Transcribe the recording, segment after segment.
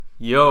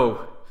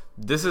Yo,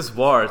 this is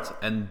Wart,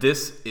 and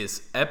this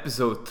is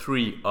episode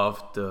 3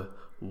 of the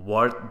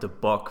Wart the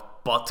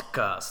Buck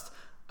podcast.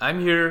 I'm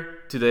here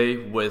today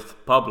with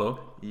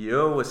Pablo.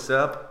 Yo, what's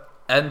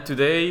up? And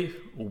today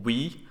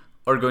we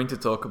are going to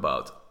talk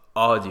about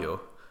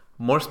audio.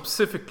 More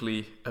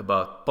specifically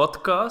about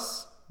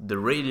podcasts, the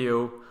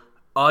radio,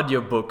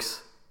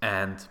 audiobooks,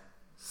 and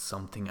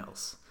something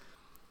else.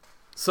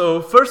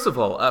 So, first of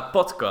all,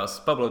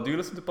 podcasts. Pablo, do you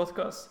listen to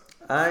podcasts?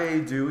 I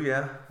do,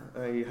 yeah.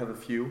 I have a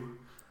few.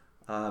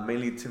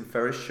 Mainly Tim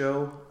Ferriss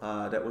show.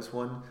 That was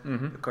one.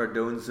 The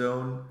Cardone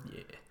Zone.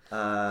 Yeah.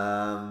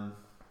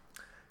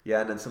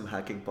 And then some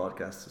hacking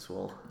podcasts as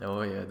well.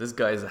 Oh yeah, this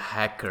guy is a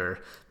hacker.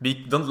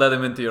 Don't let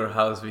him into your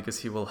house because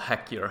he will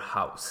hack your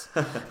house.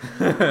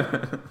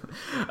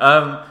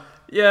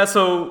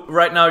 So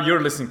right now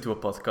you're listening to a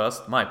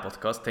podcast, my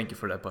podcast. Thank you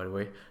for that, by the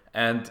way.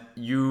 And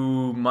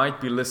you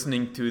might be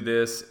listening to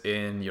this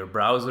in your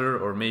browser,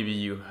 or maybe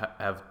you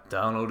have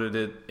downloaded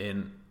it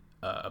in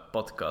a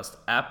podcast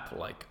app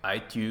like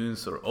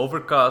iTunes or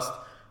Overcast,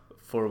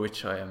 for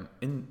which I am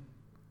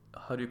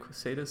how do you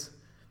say this?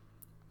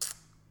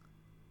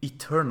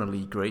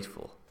 Eternally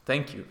grateful.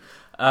 Thank you.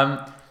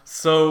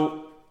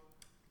 So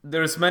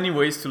there's many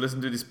ways to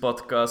listen to this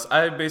podcast.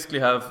 I basically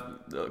have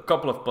a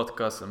couple of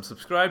podcasts I'm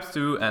subscribed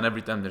to, and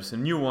every time there's a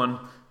new one,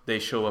 they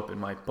show up in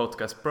my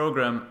podcast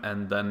program,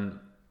 and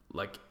then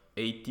like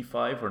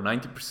 85 or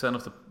 90%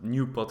 of the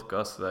new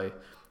podcasts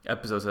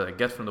episodes that I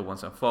get from the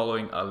ones I'm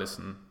following, I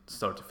listen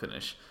start to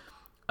finish.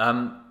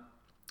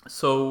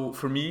 So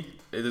for me,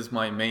 it is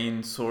my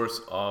main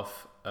source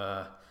of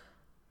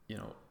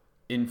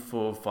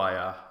info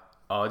via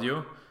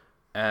audio,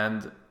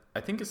 and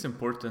I think it's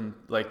important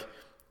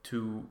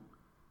to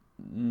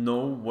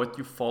know what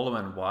you follow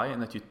and why,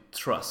 and that you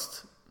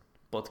trust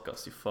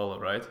podcasts you follow,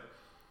 right?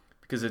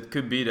 Because it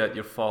could be that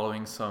you're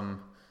following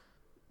some,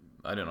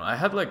 I don't know, I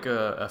had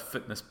a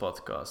fitness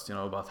podcast,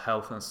 about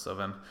health and stuff,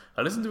 and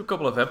I listened to a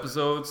couple of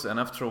episodes, and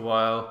after a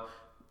while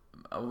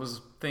I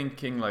was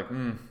thinking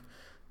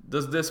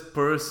does this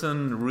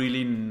person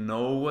really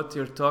know what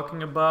you're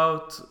talking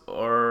about?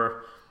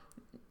 Or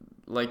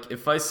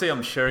if I say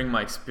I'm sharing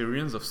my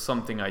experience of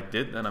something I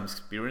did and I'm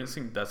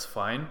experiencing, that's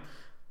fine.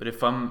 But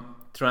if I'm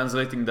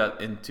translating that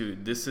into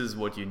this is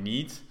what you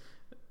need,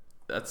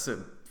 that's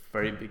a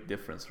very big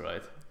difference,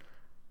 right?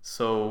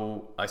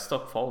 So I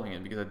stopped following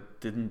it because I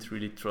didn't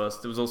really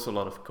trust. There was also a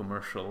lot of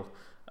commercial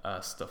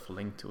stuff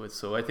linked to it.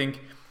 So I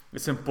think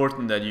it's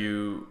important that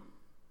you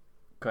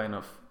kind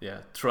of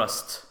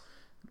trust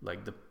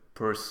the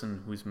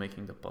person who's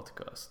making the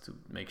podcast to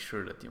make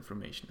sure that the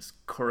information is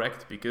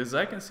correct, because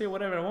I can say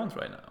whatever I want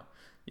right now.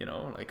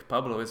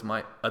 Pablo is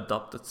my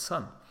adopted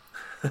son.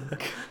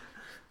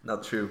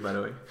 Not true, by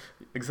the way.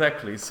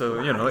 Exactly. So,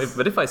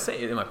 but if I say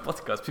it in my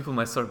podcast, people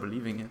might start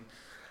believing it.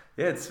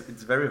 Yeah, it's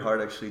very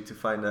hard actually to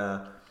find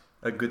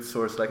a good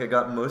source. I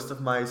got most of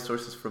my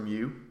sources from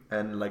you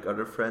and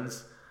other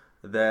friends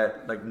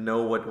that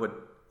know what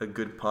a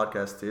good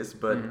podcast is.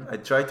 But I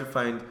tried to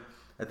find,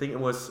 I think it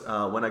was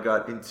when I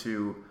got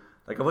into,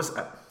 I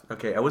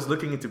was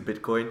looking into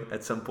Bitcoin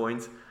at some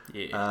point.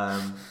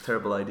 Yeah.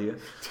 Terrible idea.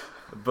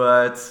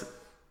 But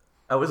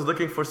I was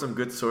looking for some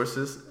good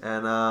sources,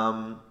 and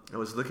I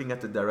was looking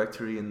at the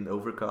directory in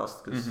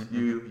Overcast, because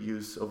you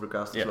use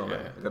Overcast as well.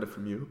 Yeah. I got it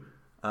from you.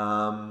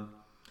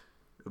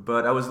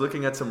 But I was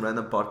looking at some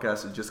random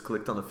podcasts and just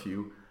clicked on a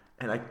few,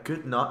 and I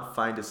could not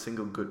find a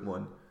single good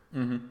one.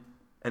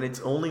 And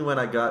it's only when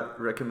I got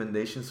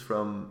recommendations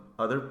from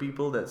other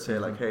people that say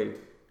hey,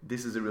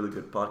 this is a really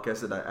good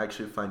podcast, that I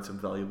actually find some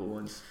valuable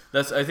ones.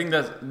 I think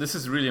that this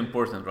is really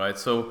important, right?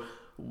 So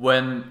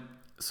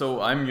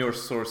I'm your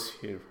source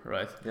here,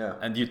 right? Yeah.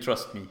 And you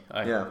trust me.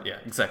 Yeah,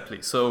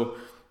 exactly. So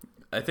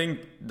I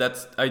think that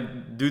I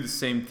do the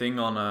same thing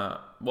on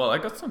I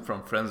got some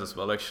from friends as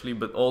well, actually,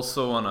 but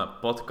also on a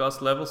podcast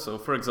level. So,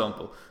 for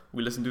example,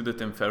 we listen to the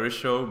Tim Ferriss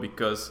show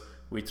because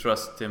we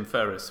trust Tim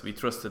Ferriss. We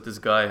trust that this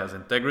guy has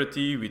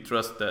integrity. We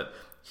trust that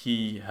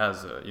he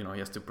has, he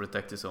has to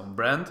protect his own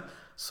brand.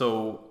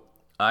 So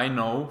I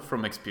know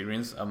from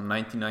experience, I'm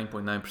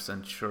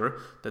 99.9%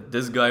 sure that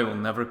this guy will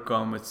never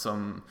come with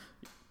some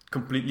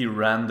completely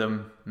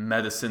random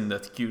medicine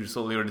that cures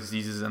all your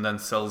diseases and then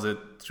sells it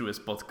through his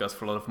podcast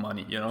for a lot of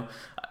money.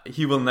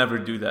 He will never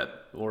do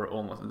that, or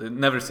almost.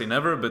 Never say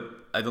never, but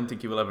I don't think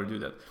he will ever do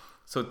that.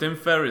 So Tim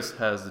Ferriss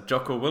has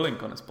Jocko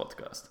Willink on his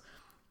podcast,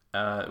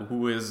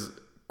 who is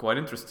quite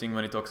interesting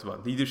when he talks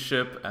about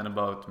leadership and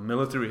about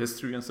military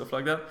history and stuff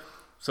like that.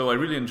 So I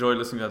really enjoyed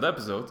listening to that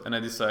episode, and I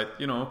decide,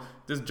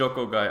 this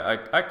Jocko guy,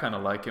 I kind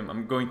of like him.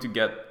 I'm going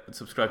to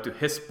subscribe to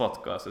his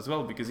podcast as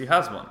well, because he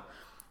has one.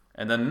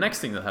 And then the next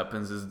thing that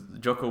happens is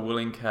Jocko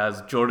Willink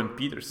has Jordan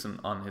Peterson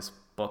on his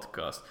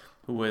podcast,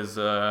 who is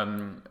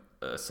a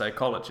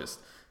psychologist,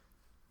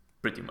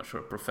 pretty much, or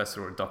a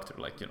professor or a doctor,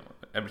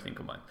 everything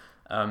combined.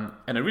 And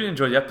I really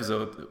enjoyed the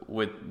episode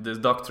with this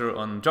doctor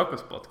on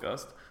Jocko's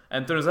podcast.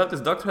 And turns out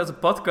this doctor has a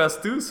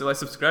podcast too, so I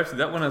subscribed to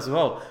that one as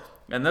well.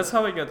 And that's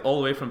how I get all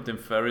the way from Tim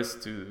Ferriss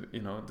to,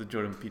 the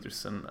Jordan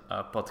Peterson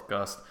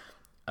podcast.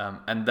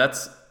 And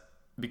that's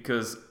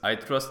because I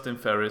trust Tim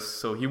Ferriss,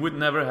 so he would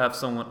never have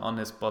someone on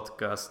his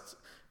podcast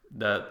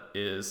that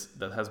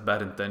has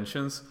bad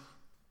intentions.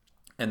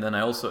 And then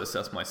I also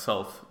assess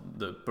myself,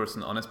 the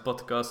person on his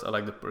podcast, I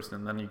like the person,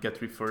 and then you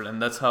get referred.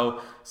 And that's how,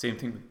 same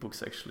thing with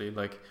books actually,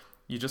 like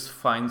you just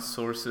find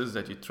sources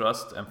that you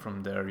trust, and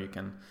from there you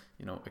can,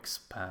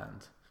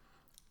 expand.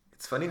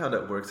 It's funny how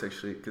that works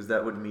actually, because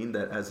that would mean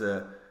that as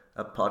a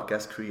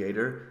podcast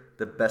creator,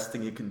 the best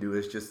thing you can do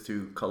is just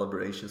do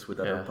collaborations with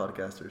other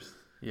podcasters.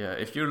 Yeah,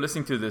 if you're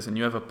listening to this and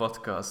you have a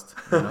podcast,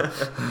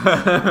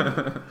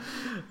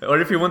 or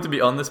if you want to be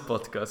on this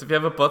podcast, if you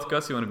have a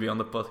podcast, you want to be on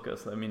the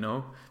podcast, let me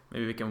know.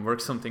 Maybe we can work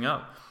something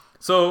out.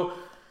 So,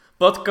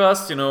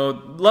 podcasts,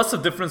 lots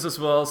of difference as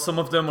well. Some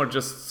of them are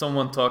just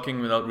someone talking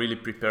without really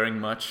preparing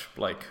much,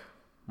 like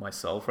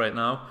myself right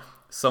now.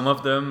 Some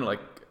of them,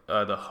 like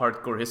the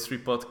Hardcore History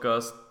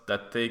podcast,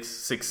 that takes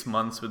 6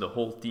 months with a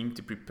whole team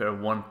to prepare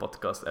one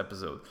podcast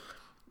episode,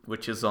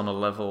 which is on a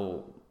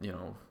level,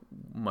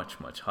 much,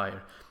 much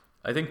higher.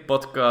 I think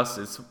podcasts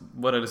is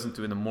what I listen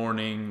to in the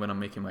morning, when I'm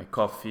making my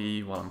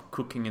coffee, while I'm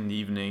cooking in the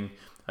evening.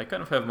 I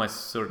kind of have my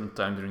certain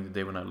time during the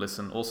day when I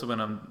listen. Also when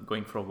I'm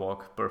going for a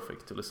walk,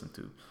 perfect to listen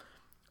to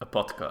a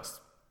podcast.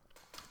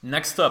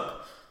 Next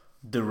up,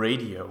 the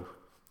radio.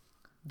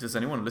 Does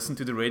anyone listen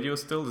to the radio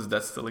still? Does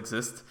that still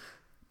exist?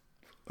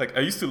 Like,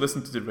 I used to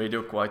listen to the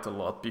radio quite a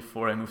lot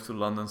before I moved to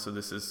London, so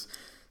this is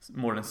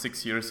more than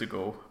 6 years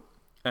ago.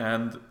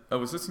 And I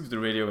was listening to the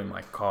radio in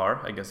my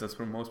car. I guess that's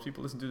where most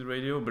people listen to the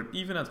radio. But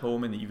even at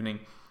home in the evening,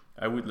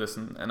 I would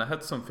listen. And I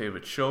had some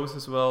favorite shows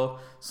as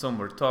well. Some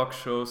were talk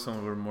shows,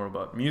 some were more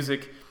about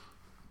music.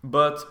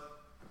 But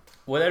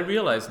what I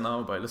realize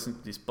now by listening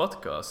to these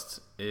podcasts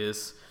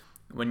is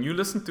when you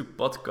listen to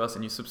podcasts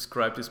and you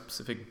subscribe to a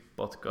specific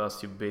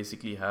podcast, you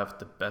basically have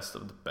the best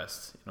of the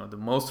best. The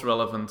most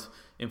relevant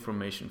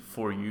information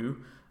for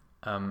you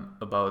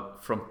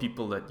from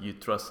people that you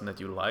trust and that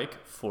you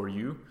like for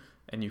you.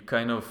 And you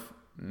kind of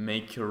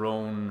make your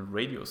own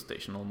radio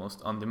station almost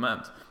on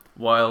demand.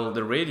 While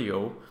the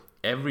radio,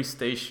 every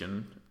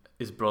station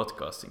is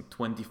broadcasting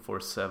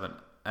 24/7.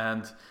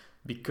 And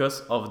because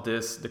of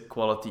this, the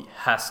quality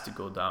has to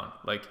go down.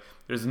 Like,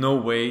 there's no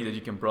way that you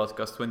can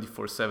broadcast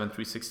 24/7,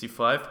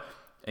 365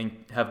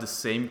 and have the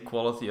same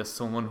quality as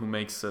someone who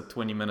makes a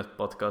 20-minute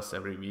podcast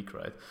every week,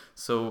 right?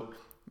 So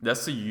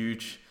that's a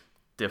huge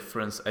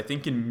difference. I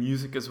think in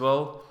music as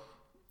well,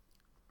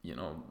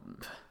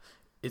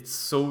 it's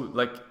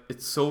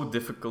so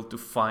difficult to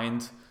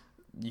find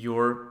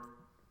your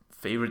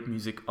favorite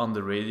music on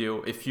the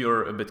radio if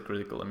you're a bit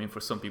critical. I mean, for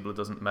some people it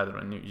doesn't matter,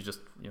 and you just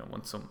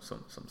want some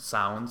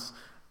sounds,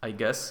 I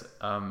guess.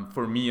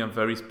 For me, I'm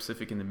very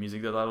specific in the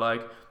music that I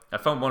like. I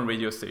found one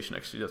radio station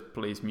actually that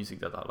plays music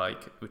that I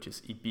like, which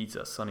is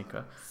Ibiza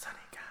Sonica.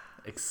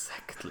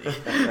 Exactly.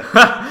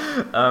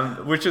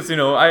 Which is,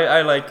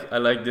 I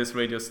like this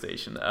radio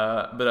station,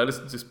 but I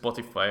listen to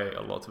Spotify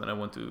a lot when I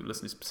want to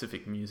listen to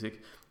specific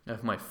music. I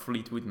have my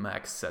Fleetwood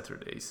Mac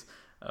Saturdays,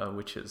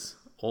 which is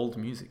old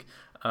music.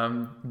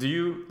 So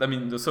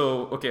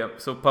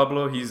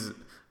Pablo, he's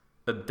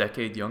a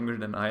decade younger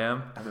than I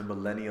am. I'm a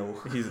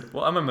millennial.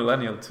 I'm a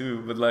millennial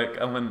too, but like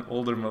I'm an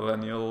older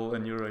millennial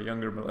and you're a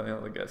younger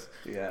millennial, I guess.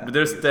 Yeah. But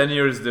there's 10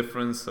 years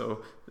difference,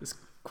 so it's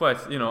quite,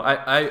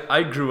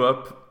 I grew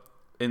up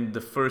in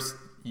the first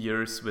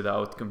years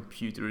without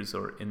computers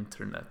or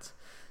internet.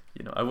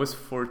 I was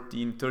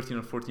 13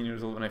 or 14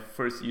 years old when I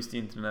first used the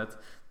internet.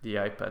 The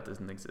iPad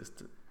doesn't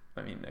exist.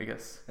 I mean, I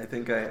guess. I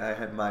think I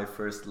had my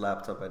first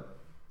laptop at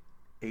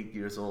 8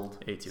 years old.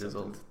 8 years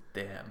old.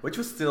 Damn. Which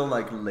was still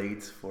like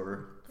late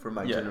for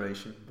my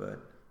generation, but.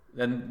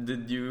 And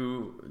do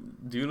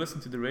you listen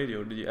to the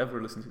radio? Did you ever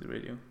listen to the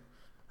radio?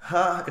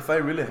 If I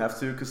really have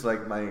to, because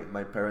like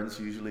my parents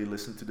usually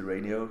listen to the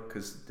radio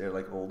because they're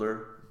like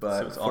older.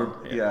 But so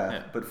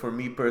but for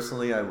me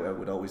personally, I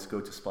would always go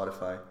to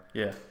Spotify.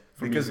 Yeah.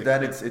 Because music,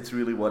 then it's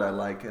really what I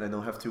like, and I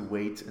don't have to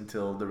wait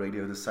until the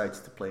radio decides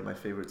to play my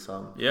favorite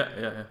song. Yeah,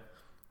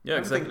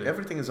 exactly.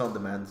 Everything is on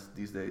demand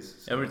these days.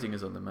 So. Everything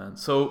is on demand.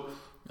 So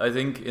I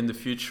think in the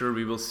future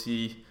we will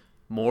see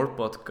more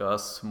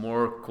podcasts,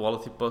 more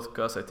quality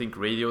podcasts. I think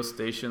radio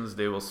stations,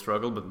 they will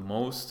struggle, but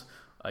most,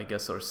 I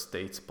guess, are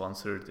state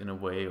sponsored in a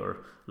way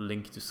or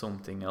linked to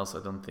something else.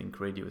 I don't think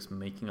radio is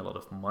making a lot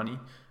of money.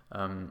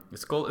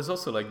 It's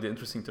also like the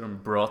interesting term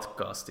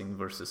broadcasting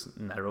versus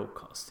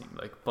narrowcasting.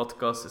 Like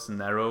podcast is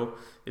narrow.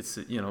 It's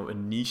a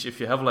niche. If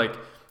you have like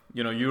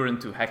you're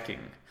into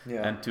hacking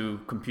and to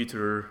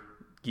computer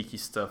geeky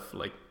stuff,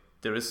 like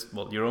there is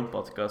your own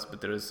podcast,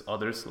 but there is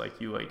others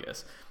like you, I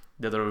guess,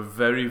 that are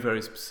very,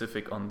 very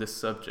specific on this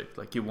subject.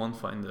 Like you won't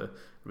find a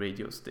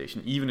radio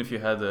station, even if you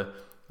had a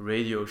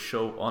radio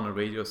show on a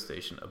radio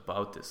station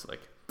about this.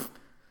 Like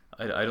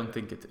I don't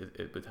think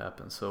it would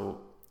happen. So.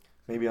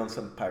 Maybe on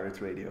some pirate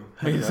radio.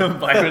 Maybe some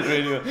pirate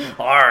radio.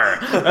 Arr!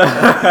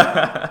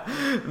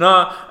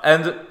 No,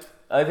 and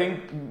I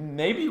think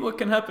maybe what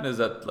can happen is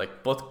that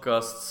like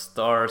podcast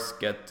stars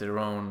get their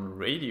own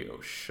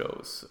radio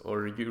shows,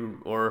 or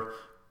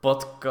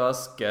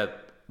podcasts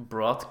get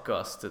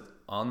broadcasted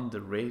on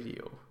the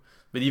radio.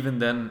 But even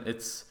then,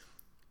 it's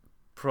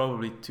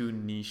probably too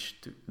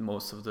niche to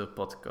most of the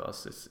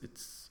podcasts.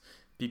 It's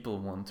people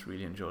won't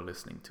really enjoy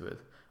listening to it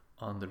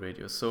on the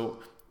radio. So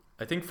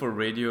I think for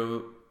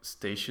radio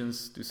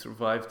stations to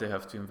survive, they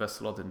have to invest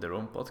a lot in their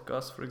own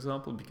podcast, for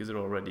example, because they're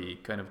already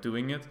kind of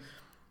doing it.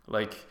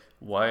 Like,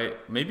 why?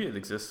 Maybe it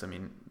exists. I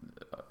mean,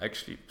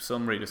 actually,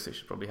 some radio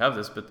stations probably have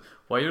this. But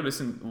why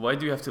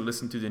do you have to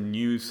listen to the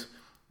news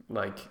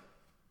like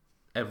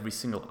every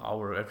single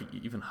hour, every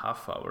even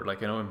half hour?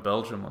 Like I know in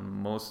Belgium on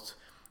most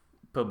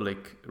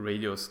public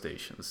radio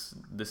stations,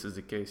 this is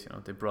the case.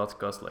 They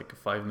broadcast like a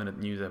 5-minute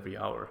news every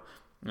hour,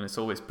 and it's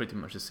always pretty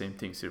much the same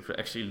thing. So if you're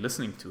actually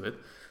listening to it,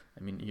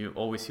 I mean, you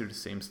always hear the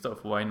same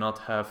stuff. Why not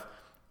have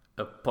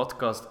a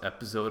podcast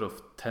episode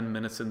of 10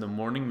 minutes in the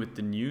morning with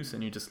the news,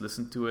 and you just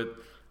listen to it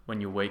when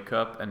you wake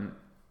up and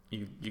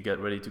you get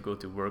ready to go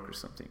to work or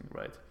something,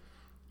 right?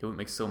 It would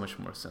make so much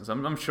more sense.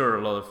 I'm sure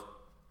a lot of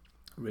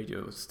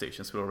radio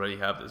stations will already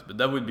have this, but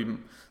that would be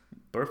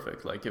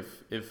perfect. Like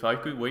if I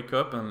could wake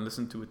up and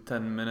listen to a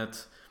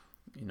 10-minute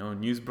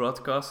news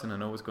broadcast, and I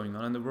know what's going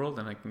on in the world,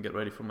 and I can get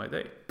ready for my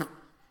day.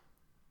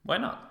 Why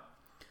not?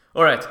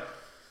 All right,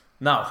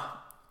 now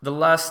the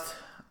last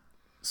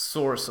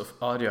source of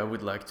audio I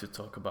would like to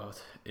talk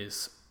about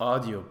is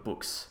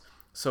audiobooks.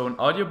 So an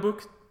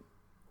audiobook,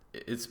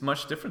 it's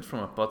much different from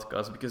a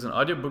podcast, because an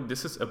audiobook,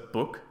 this is a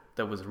book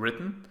that was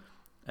written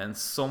and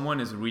someone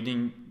is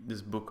reading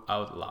this book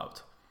out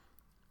loud.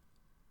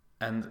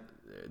 And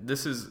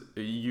this is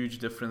a huge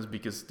difference,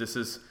 because this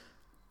is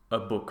a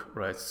book,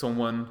 right?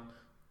 Someone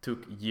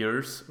took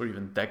years or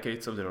even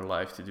decades of their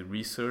life to do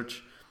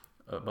research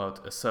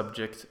about a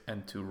subject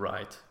and to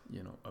write,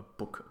 a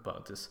book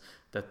about this,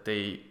 that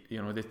they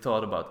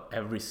thought about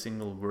every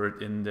single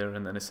word in there,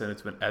 and then they sent it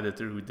to an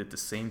editor who did the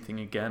same thing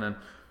again. And,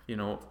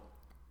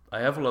 I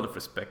have a lot of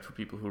respect for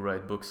people who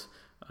write books.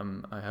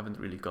 I haven't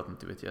really gotten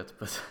to it yet,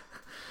 but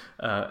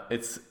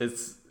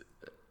it's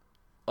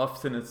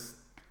often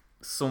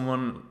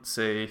someone,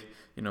 say,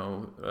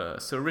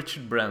 Sir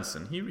Richard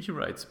Branson. He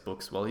writes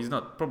books. Well, he's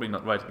probably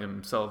not writing them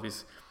himself.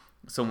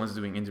 Someone's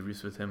doing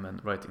interviews with him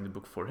and writing the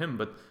book for him.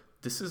 But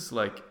this is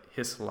like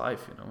his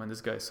life, and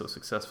this guy is so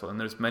successful. And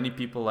there's many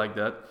people like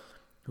that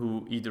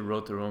who either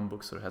wrote their own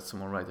books or had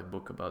someone write a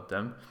book about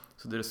them.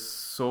 So there's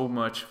so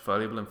much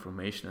valuable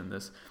information in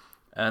this.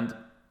 And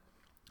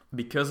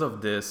because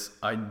of this,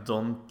 I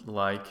don't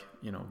like,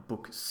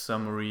 book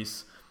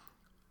summaries.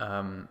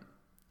 And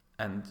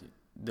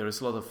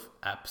there's a lot of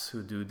apps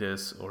who do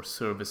this, or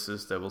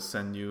services that will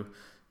send you,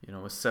 a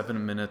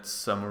 7-minute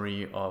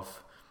summary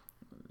of,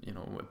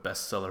 a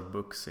bestseller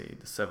book, say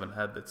The 7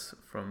 Habits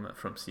from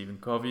Stephen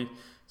Covey.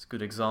 It's a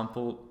good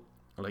example.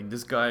 Like,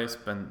 this guy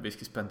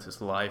basically spent his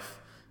life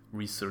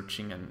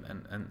researching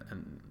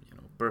and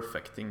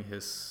perfecting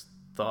his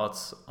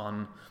thoughts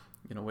on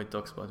what he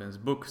talks about in his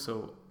book.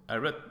 So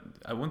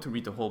I want to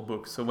read the whole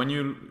book. So when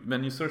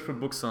you search for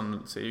books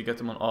on, say, you get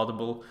them on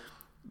Audible,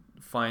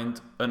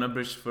 find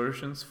unabridged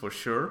versions for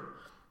sure.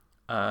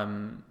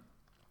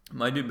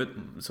 Might be a bit,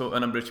 so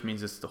unabridged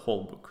means it's the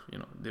whole book.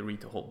 They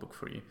read the whole book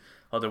for you.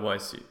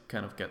 Otherwise,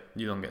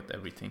 you don't get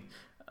everything.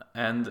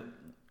 And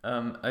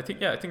I think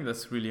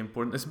that's really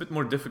important. It's a bit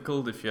more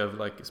difficult if you have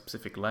like a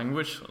specific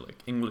language.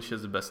 Like English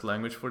is the best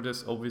language for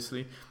this,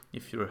 obviously.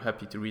 If you're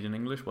happy to read in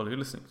English, well, you're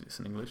listening to this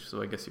in English,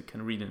 so I guess you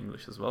can read in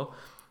English as well.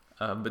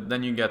 But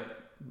then you get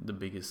the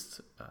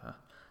biggest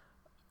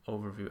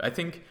overview. I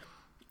think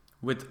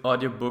with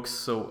audiobooks,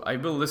 so I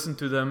will listen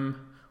to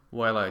them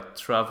while I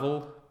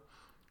travel.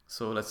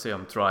 So let's say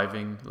I'm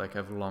driving, like I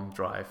have a long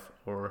drive,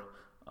 or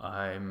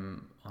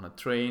I'm on a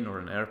train or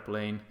an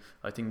airplane.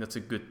 I think that's a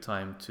good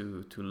time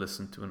to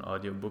listen to an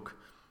audiobook.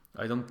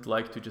 I don't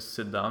like to just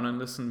sit down and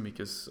listen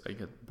because I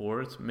get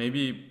bored.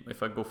 Maybe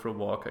if I go for a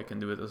walk, I can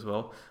do it as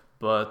well.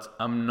 But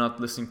I'm not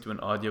listening to an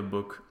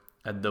audiobook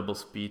at double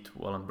speed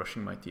while I'm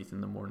brushing my teeth in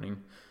the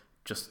morning,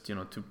 just,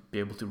 to be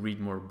able to read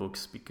more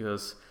books,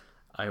 because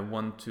I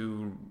want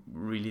to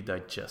really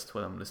digest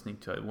what I'm listening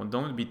to. Don't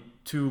want to be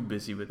too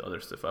busy with other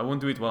stuff. I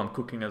won't do it while I'm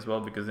cooking as well,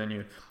 because then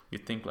you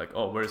think like,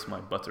 oh, where's my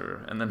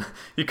butter? And then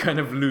you kind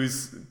of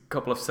lose a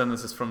couple of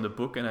sentences from the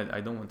book, and I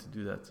don't want to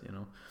do that,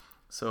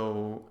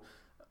 So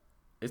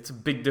it's a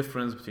big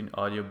difference between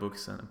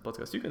audiobooks and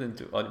podcasts. You get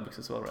into audiobooks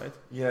as well, right?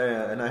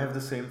 Yeah, and I have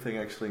the same thing,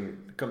 actually,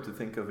 come to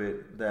think of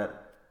it,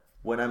 that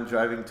when I'm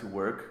driving to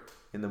work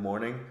in the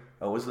morning,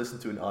 I always listen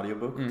to an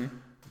audiobook,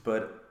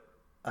 but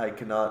I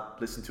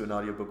cannot listen to an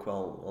audiobook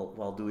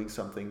while doing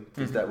something,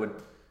 because that would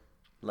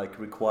like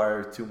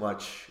require too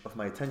much of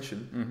my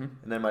attention,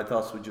 and then my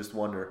thoughts would just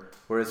wander.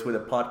 Whereas with a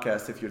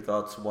podcast, if your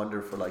thoughts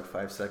wander for like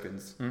 5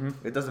 seconds,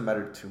 it doesn't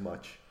matter too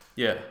much.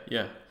 Yeah.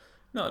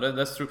 No,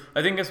 that's true.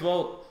 I think as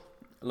well,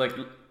 like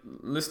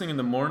listening in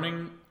the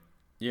morning,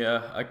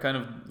 I kind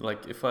of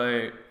like, if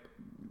I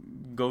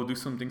go do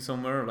something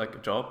somewhere, like a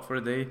job for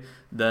a day,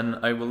 then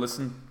I will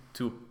listen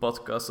to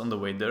podcasts on the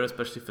way there,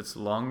 especially if it's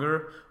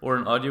longer, or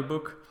an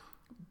audiobook.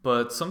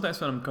 But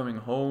sometimes when I'm coming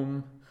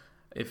home,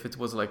 if it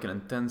was like an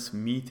intense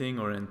meeting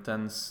or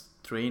intense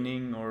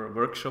training or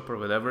workshop or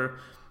whatever,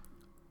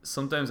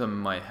 sometimes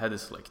my head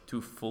is like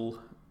too full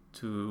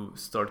to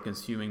start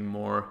consuming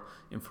more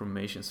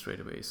information straight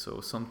away.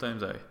 So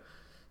sometimes I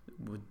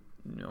would,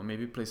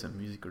 maybe play some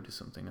music or do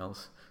something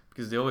else,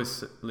 because they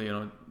always,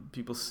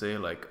 people say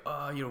like,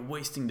 oh, you're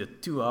wasting the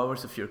 2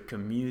 hours of your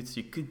commute.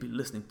 You could be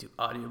listening to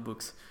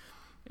audiobooks.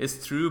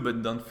 It's true,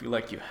 but don't feel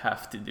like you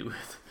have to do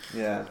it.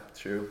 Yeah,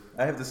 true.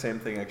 I have the same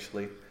thing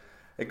actually.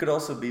 It could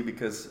also be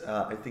because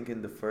I think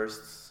in the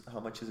first, how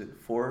much is it,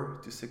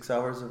 4 to 6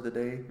 hours of the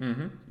day,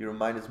 your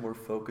mind is more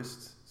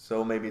focused.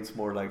 So maybe it's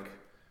more like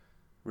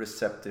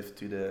receptive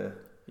to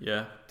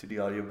the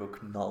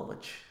audiobook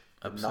knowledge.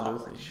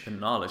 Absolutely, the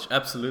knowledge.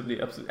 Absolutely.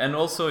 And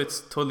also,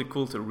 it's totally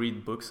cool to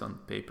read books on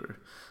paper.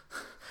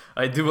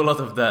 I do a lot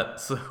of that,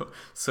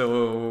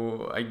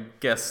 so I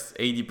guess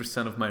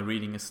 80% of my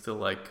reading is still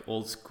like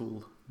old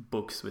school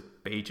books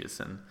with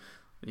pages and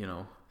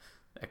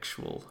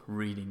actual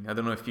reading. I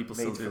don't know if people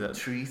still do that. Made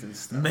from trees and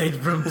stuff. Made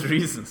from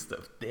trees and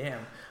stuff.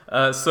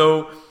 Damn.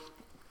 So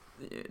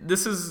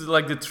this is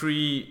like the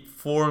 3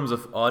 forms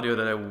of audio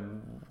that I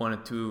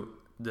wanted to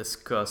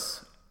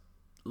discuss.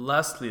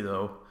 Lastly,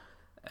 though,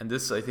 and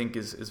this I think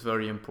is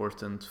very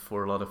important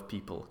for a lot of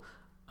people.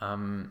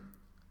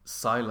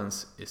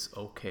 Silence is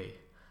okay.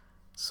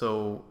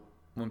 So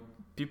when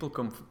people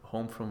come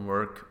home from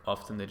work,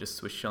 often they just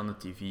switch on the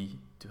TV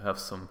to have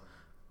some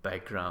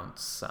background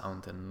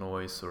sound and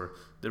noise, or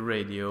the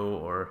radio,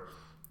 or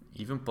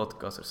even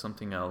podcasts or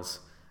something else.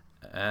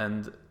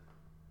 And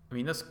I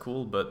mean, that's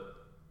cool, but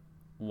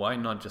why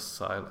not just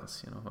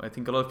silence? I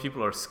think a lot of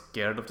people are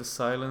scared of the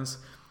silence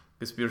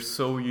because we're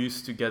so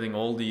used to getting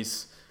all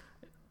these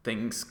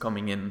things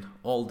coming in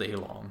all day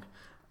long,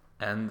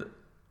 and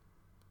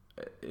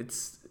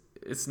it's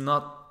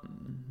not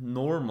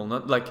normal.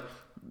 Not like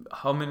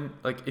how many,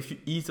 like if you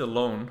eat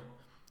alone,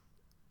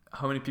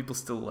 how many people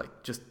still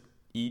like just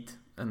eat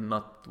and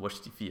not watch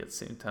TV at the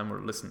same time,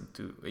 or listen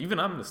to, even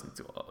I'm listening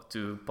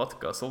to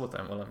podcasts all the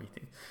time while I'm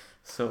eating.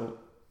 So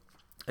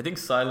I think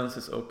silence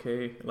is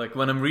okay. Like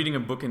when I'm reading a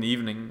book in the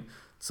evening,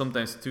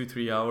 sometimes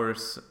 2-3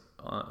 hours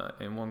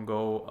in one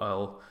go,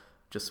 I'll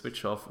just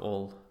switch off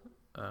all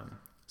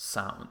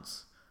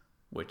sounds,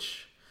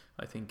 which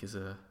I think is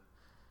a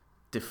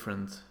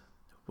different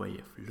way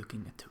of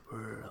looking at the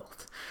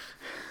world.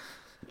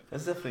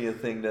 That's definitely a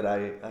thing that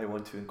I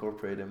want to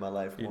incorporate in my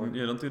life more.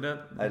 You don't do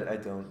that? I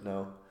don't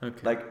know. Okay.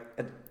 Like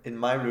in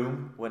my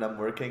room when I'm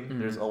working,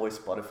 there's always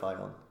Spotify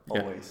on,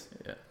 always.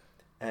 Yeah.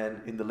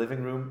 And in the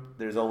living room,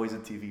 there's always a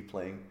TV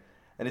playing.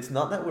 And it's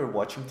not that we're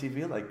watching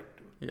TV, like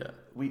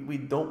we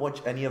don't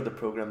watch any of the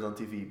programs on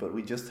TV, but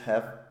we just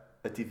have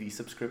a TV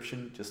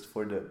subscription just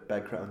for the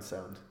background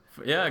sound.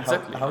 Yeah,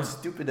 exactly. How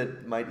stupid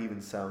it might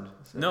even sound.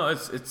 So. No,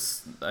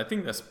 it's. I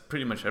think that's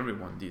pretty much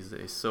everyone these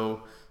days.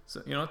 So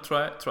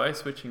try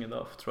switching it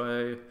off.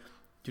 Try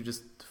to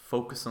just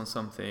focus on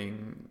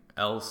something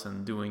else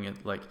and doing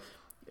it. Like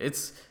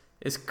it's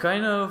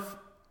kind of,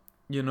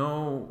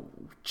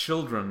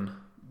 children.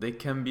 They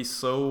can be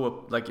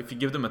so like, if you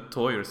give them a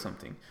toy or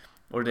something,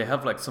 or they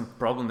have like some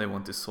problem they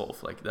want to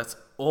solve. Like that's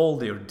all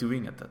they're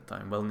doing at that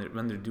time.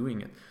 When they're doing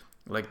it.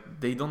 Like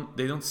they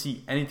don't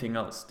see anything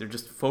else. They're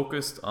just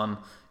focused on,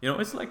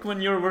 it's like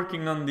when you're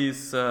working on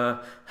these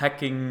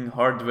hacking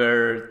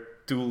hardware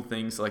tool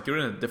things, like you're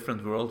in a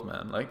different world,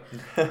 man. Like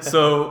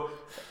so,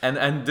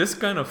 and this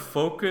kind of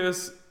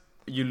focus,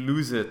 you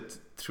lose it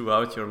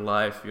throughout your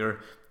life. You're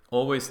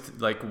always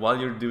like, while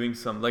you're doing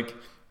some, like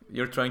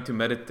you're trying to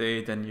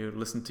meditate and you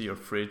listen to your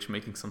fridge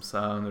making some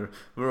sound, or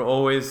we're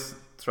always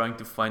trying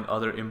to find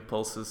other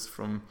impulses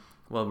from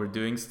while we're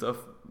doing stuff.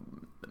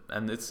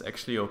 And it's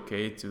actually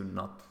okay to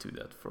not do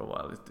that for a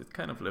while. It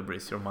kind of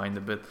liberates your mind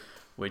a bit,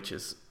 which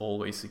is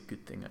always a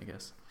good thing, I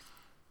guess.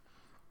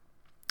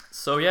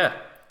 So yeah,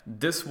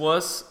 this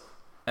was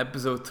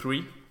episode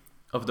 3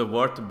 of the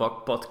Word to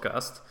Bok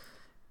podcast.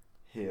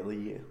 Hell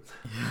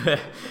yeah.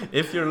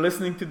 If you're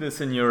listening to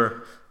this in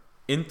your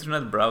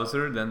internet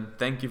browser, then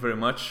thank you very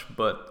much.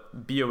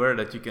 But be aware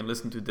that you can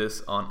listen to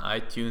this on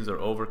iTunes or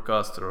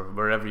Overcast or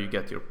wherever you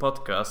get your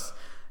podcasts.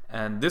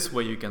 And this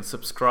way you can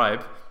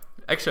subscribe.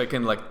 Actually, I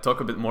can talk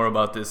a bit more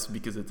about this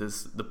because it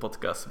is the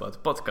podcast about the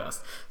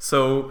podcast.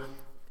 So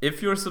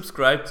if you're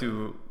subscribed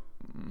to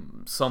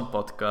some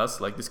podcasts,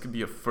 like this could be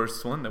your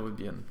first one, that would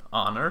be an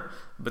honor.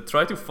 But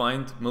try to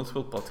find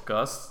multiple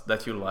podcasts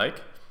that you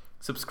like.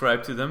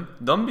 Subscribe to them.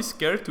 Don't be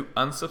scared to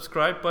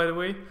unsubscribe, by the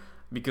way,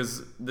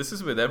 because this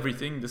is with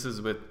everything. This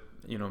is with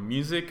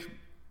music,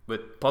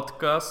 with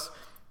podcasts.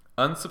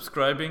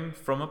 Unsubscribing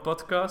from a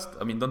podcast,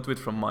 I mean, don't do it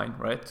from mine,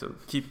 right? So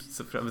keep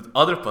subscribing with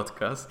other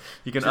podcasts.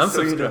 You can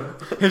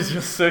unsubscribe.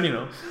 Just so you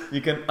know,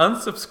 you can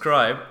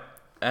unsubscribe,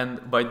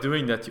 and by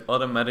doing that, you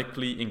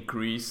automatically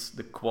increase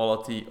the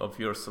quality of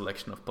your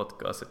selection of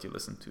podcasts that you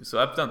listen to. So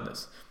I've done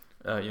this,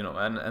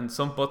 and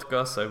some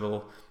podcasts I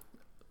will,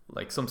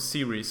 like some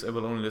series, I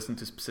will only listen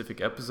to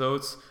specific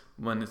episodes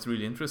when it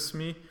really interests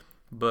me.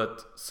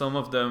 But some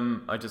of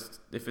them,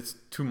 if it's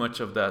too much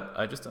of that,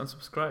 I just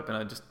unsubscribe and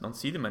I just don't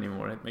see them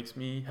anymore. It makes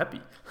me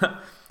happy.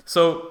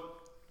 So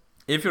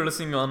if you're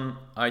listening on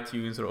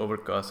iTunes or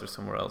Overcast or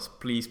somewhere else,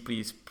 please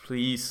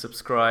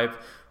subscribe.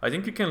 I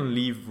think you can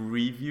leave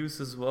reviews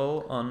as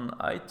well on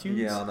iTunes.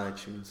 Yeah, on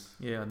iTunes.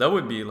 Yeah, that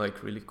would be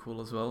like really cool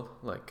as well.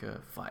 Like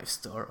a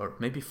 5-star or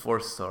maybe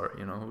 4-star.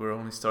 You know, we're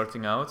only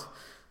starting out,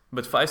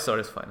 but 5-star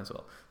is fine as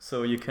well.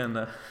 So you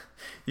can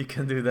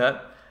do that.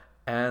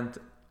 And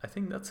I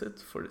think that's it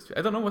for this week.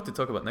 I don't know what to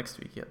talk about next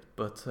week yet,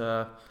 but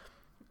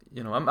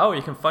you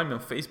can find me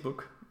on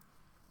Facebook.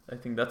 I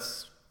think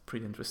that's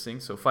pretty interesting.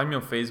 So find me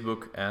on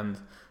Facebook, and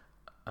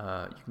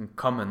you can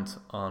comment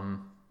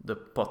on the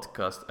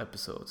podcast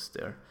episodes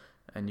there,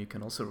 and you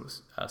can also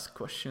ask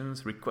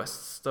questions,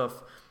 request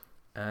stuff,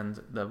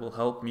 and that will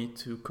help me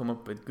to come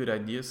up with good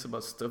ideas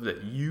about stuff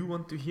that you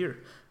want to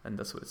hear, and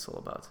that's what it's all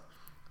about.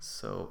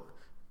 So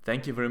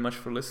thank you very much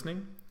for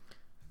listening.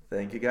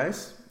 Thank you,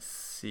 guys.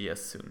 See you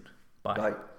soon. Bye. Bye.